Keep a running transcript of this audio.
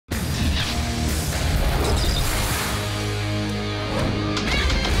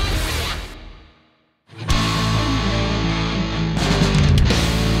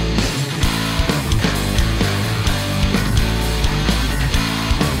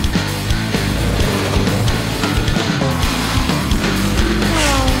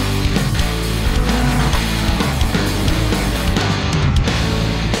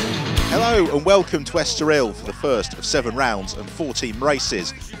welcome to ESTORIL for the first of 7 rounds and 14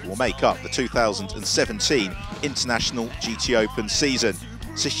 races that will make up the 2017 International GT Open season.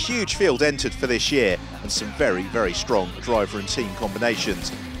 It's a huge field entered for this year and some very, very strong driver and team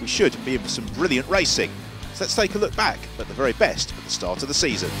combinations. We should be in for some brilliant racing. So let's take a look back at the very best at the start of the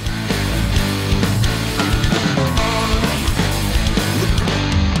season.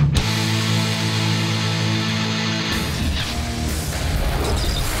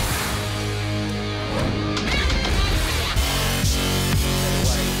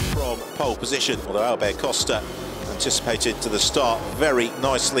 Pole position, although Albert Costa anticipated to the start very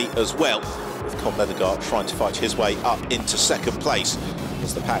nicely as well, with Com Ledegaard trying to fight his way up into second place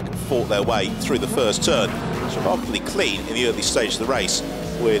as the pack fought their way through the first turn. It's remarkably clean in the early stage of the race,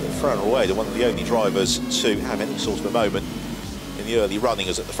 with Fran Rueda, one of the only drivers to have any sort of a moment in the early running,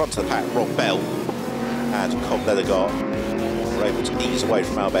 as at the front of the pack Rob Bell and Com Ledegaard were able to ease away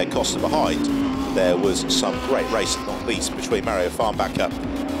from Albert Costa behind. There was some great racing, not least between Mario Farnbacher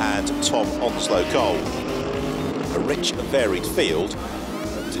and Tom Onslow-Cole. A rich and varied field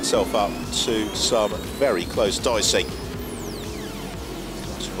opens itself up to some very close dicing.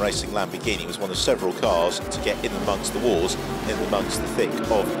 Racing Lamborghini was one of several cars to get in amongst the wars, in amongst the thick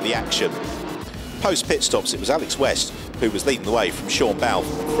of the action. Post pit stops, it was Alex West who was leading the way from Sean Balfe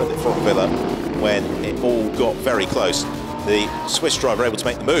from Villa when it all got very close. The Swiss driver able to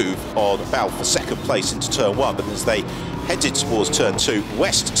make the move on Balfe for second place into turn 1, but as they headed towards turn 2,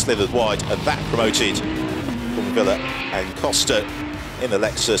 West slithered wide, and that promoted Villa and Costa in the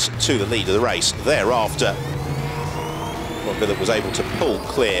Lexus to the lead of the race. Thereafter, Villa was able to pull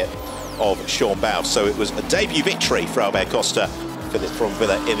clear of Sean Balfe, so it was a debut victory for Albert Costa. Philip from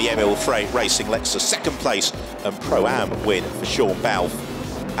Villa in the Emil Frey Racing Lexus, second place, and Pro-Am win for Sean Balfe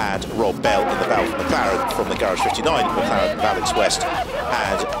and Rob Bell in the Balfe McLaren from the Garage 59 McLaren of Alex West,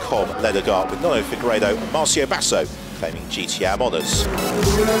 and Com Ledegaard with Nono Figueiredo and Marcio Basso claiming GTM honours.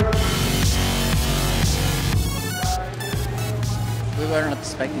 We were not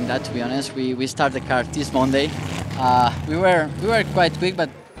expecting that, to be honest. We started the car this Monday. We were quite quick, but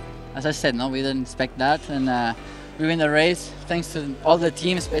as I said, no, we didn't expect that, and we win the race thanks to all the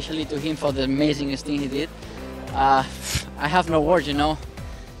team, especially to him for the amazing thing he did. I have no words, you know.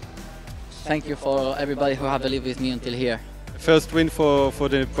 Thank you for everybody who have believed with me until here. First win for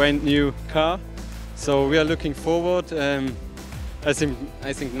the brand new car, so we are looking forward. I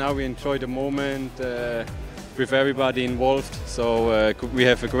think now we enjoy the moment with everybody involved. So we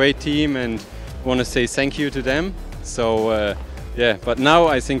have a great team, and want to say thank you to them. So yeah, but now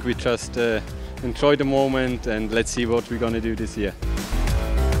I think we just enjoy the moment, and let's see what we're going to do this year.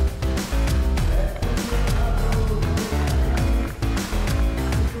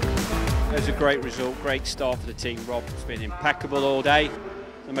 It was a great result, great start for the team. Rob's been impeccable all day.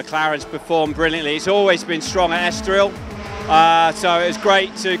 The McLaren's performed brilliantly. It's always been strong at Estoril, so it was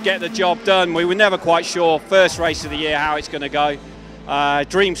great to get the job done. We were never quite sure, first race of the year, how it's going to go.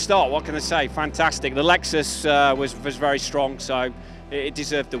 Dream start, what can I say? Fantastic. The Lexus was very strong, so it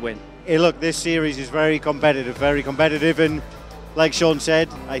deserved the win. Hey, look, this series is very competitive, and like Sean said,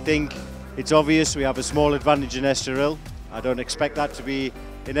 I think it's obvious we have a small advantage in Estoril. I don't expect that to be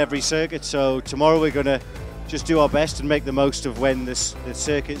in every circuit, so tomorrow we're going to just do our best and make the most of when the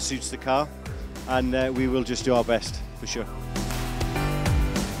circuit suits the car, and we will just do our best, for sure.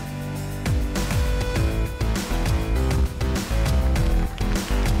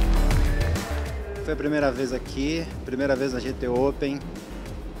 Foi a primeira vez aqui, primeira vez na GT Open.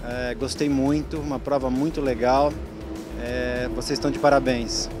 Gostei muito, uma prova muito legal. Vocês estão de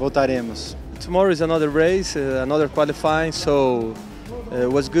parabéns. Voltaremos. Tomorrow is another race, another qualifying, so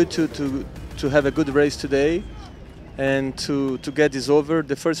it was good to have a good race today and to get this over.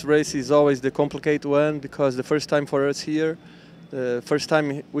 The first race is always the complicated one because the first time for us here, first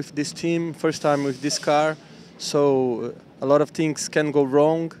time with this team, first time with this car, so a lot of things can go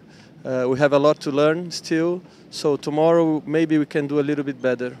wrong. We have a lot to learn still, so tomorrow maybe we can do a little bit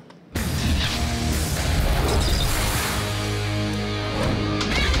better.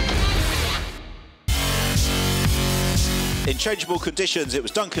 In changeable conditions, it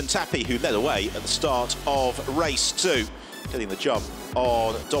was Duncan Tappy who led away at the start of race 2, getting the jump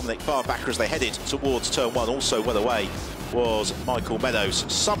on Dominic Farnbacher as they headed towards turn 1. Also well away was Michael Meadows.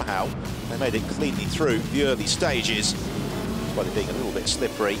 Somehow they made it cleanly through the early stages, despite it being a little bit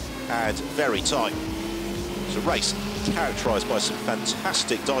slippery and very tight. It was a race characterised by some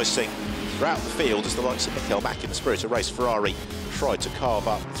fantastic dicing throughout the field as the likes of Michael Mack in the Spirit of Race Ferrari tried to carve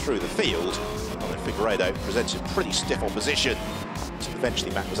up through the field. Figueiredo presented pretty stiff opposition, so eventually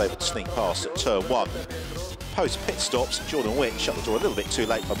Mack was able to sneak past at turn 1. Post pit stops, Jordan Witt shut the door a little bit too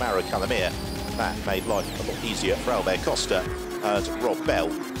late for Mauro Calamia, That made life a lot easier for Albert Costa, and Rob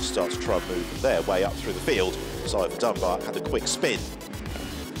Bell starts to try and move their way up through the field. Simon Dunbar had a quick spin.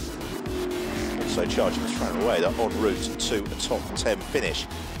 Also charging Fran Rueda en route to a top 10 finish.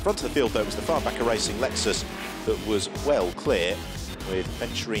 Front of the field though was the Farnbacher Racing Lexus that was well clear, with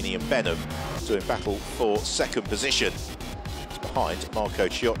Venturini and Benham doing battle for second position. It's behind Marco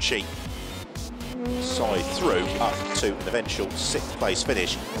Ciocci. Side through up to an eventual 6th place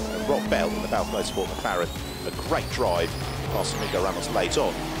finish. And Rob Bell in the Balfe Motorsport McLaren, a great drive past Domingo Ramos late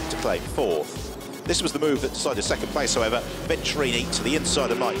on to claim 4th. This was the move that decided 2nd place, however. Venturini to the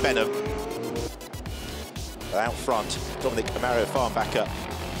inside of Mike Benham. Out front, Dominic Mario Farnbacher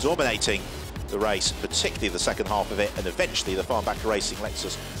dominating the race, particularly the second half of it, and eventually the Farnbacher Racing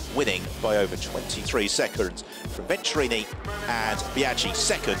Lexus winning by over 23 seconds from Venturini and Biaggi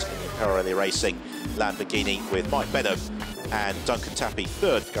second in the Pirelli Racing Lamborghini, with Mike Benham and Duncan Tappy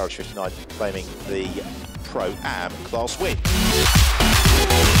third for Garage 59, claiming the Pro-Am class win.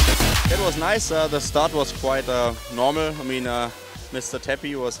 It was nice. The start was quite normal. I mean, Mr.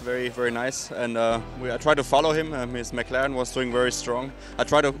 Tappy was very, very nice, and I tried to follow him. His McLaren was doing very strong. I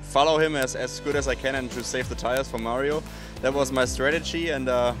tried to follow him as good as I can and to save the tires for Mario. That was my strategy, and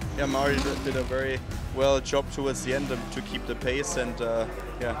yeah, Mario did a very well job towards the end to keep the pace, and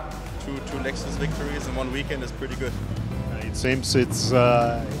yeah, two Lexus victories in one weekend is pretty good. It seems it's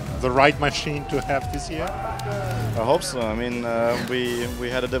the right machine to have this year. I hope so. I mean, we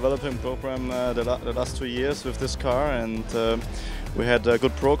had a development program the last 2 years with this car, and we had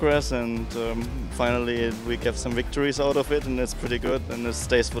good progress, and finally we get some victories out of it, and it's pretty good, and it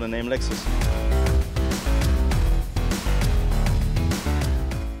stays for the name Lexus.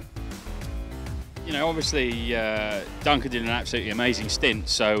 You know, obviously Duncan did an absolutely amazing stint,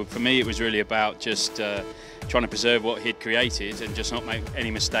 so for me it was really about just trying to preserve what he'd created and just not make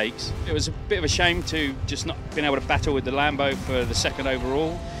any mistakes. It was a bit of a shame to just not being able to battle with the Lambo for the second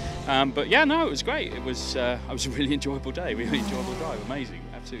overall, but yeah, no, it was great. It was a really enjoyable day, really enjoyable drive, amazing,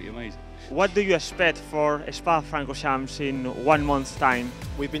 absolutely amazing. What do you expect for Spa-Francorchamps in 1 month's time?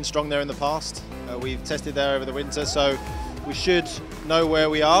 We've been strong there in the past. We've tested there over the winter, so we should know where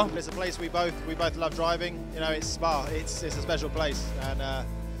we are. It's a place we both love driving. You know, it's Spa. It's a special place, and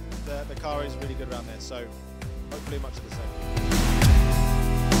the car is really good around there. So hopefully much of the same.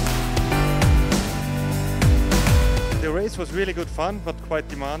 The race was really good fun, but quite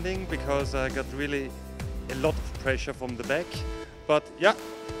demanding because I got really a lot of pressure from the back. But yeah,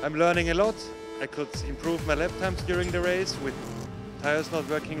 I'm learning a lot. I could improve my lap times during the race with tires not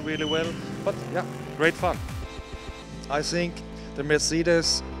working really well. But yeah, great fun. I think the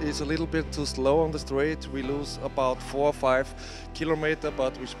Mercedes is a little bit too slow on the straight. We lose about 4 or 5 kilometers,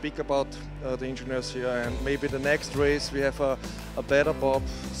 but we speak about the engineers here, and maybe the next race we have a better bob.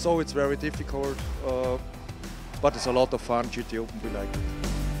 So it's very difficult, but it's a lot of fun. GT Open, we like it.